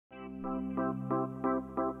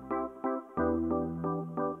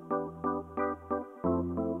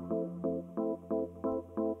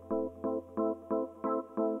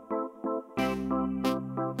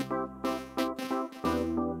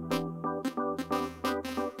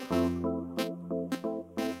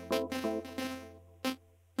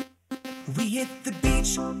We hit the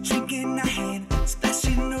beach, drink in our hand,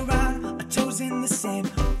 splashing around, our toes in the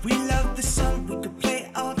sand. We love the sun, we could play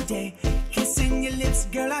all day, kissing your lips,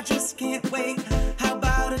 girl, I just can't wait. How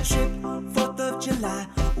about a trip, 4th of July,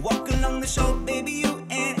 walk along the shore, baby, you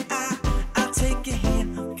and I'll take your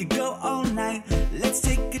hand, we could go all night. Let's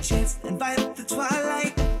take a chance and fight the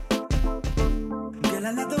twilight. Girl,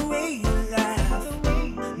 I love the way you laugh,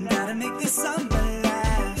 gotta make this summer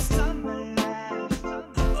last.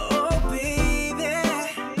 Oh baby,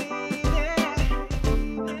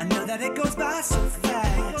 I know that it goes by so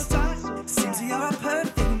fast, seems you're a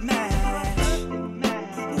perfect match.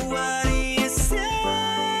 What do you say?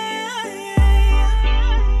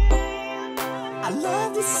 I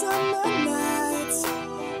love the summer nights,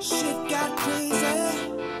 shit got crazy,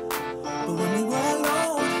 but when we were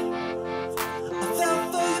alone, I fell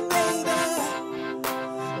for you, baby.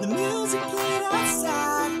 The music played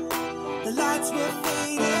outside, the lights were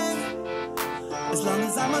fading. As long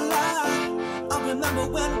as I'm alive, I'll remember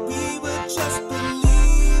when we were just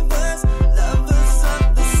believers, lovers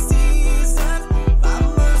of the season,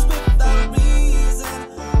 rhymers without reason,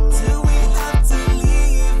 till we have to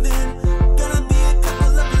leave. Then gonna be a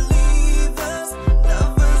couple of believers,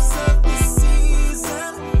 lovers of the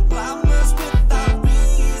season, rhymers without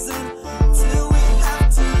reason, till we have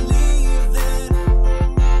to leave. Then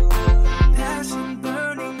passion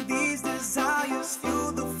burning, these desires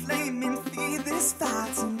fuel the flame and feed this fire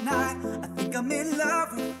tonight. I think I'm in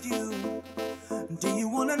love with you. Do you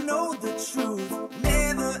wanna know the truth?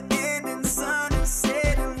 Never ending sun and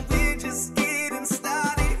setting, we're just getting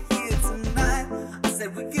started here tonight. I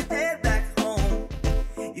said we could head back home,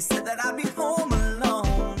 you said that I'd be home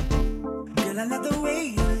alone. Girl, I love the way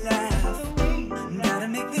you laugh, gotta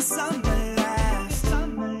make this summer last.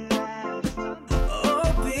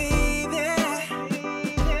 Oh baby,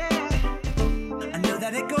 I know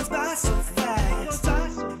that it goes by so fast,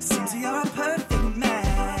 seems you're a perfect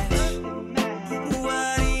match.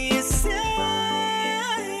 What do you say?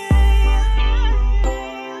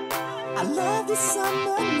 I love the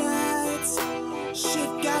summer nights, shit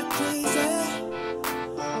got crazy,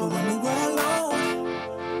 but when we were alone,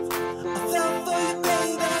 I fell for you,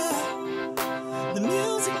 baby. The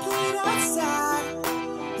music played outside,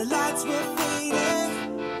 the lights were fading.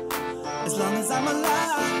 As long as I'm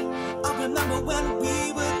alive, I'll remember when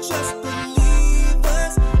we were just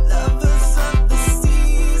believers, lovers of the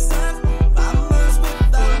season, rhymers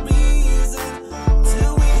without reason,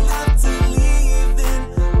 till we have to leave. Then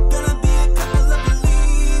gonna be a couple of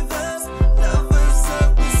believers, lovers of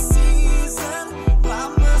the season,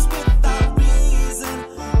 rhymers without reason,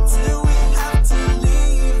 till we have to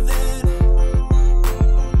leave. Then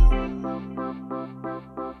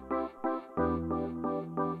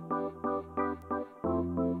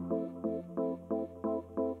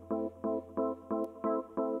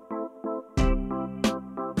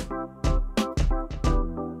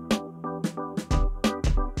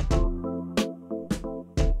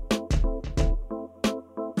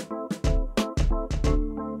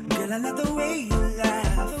girl, I love the way you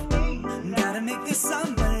laugh, gotta make this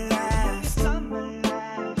summer last.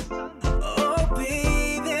 Oh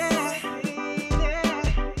baby,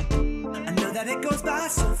 I know that it goes by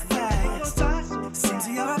so fast, seems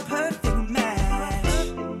you're a perfect match.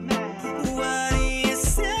 What do you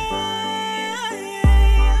say?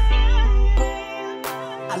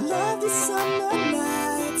 I love the summer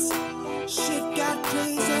nights, shit got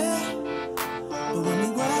crazy, but when we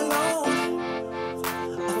were alone,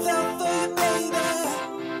 I fell for you, baby.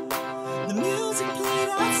 The music played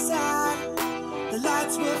outside, the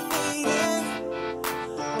lights were fading.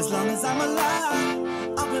 As long as I'm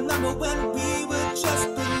alive, I'll remember when we were just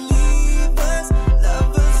believers,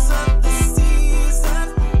 lovers of the season,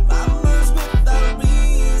 rhymers without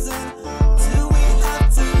reason, till we have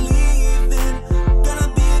to leave. Then gonna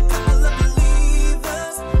be a couple of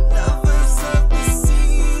believers, lovers of the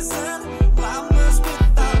season, rhymers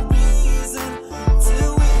without reason,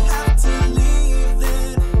 till we have to leave.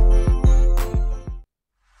 Then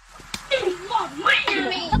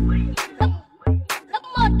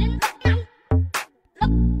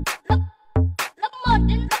Love more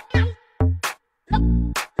than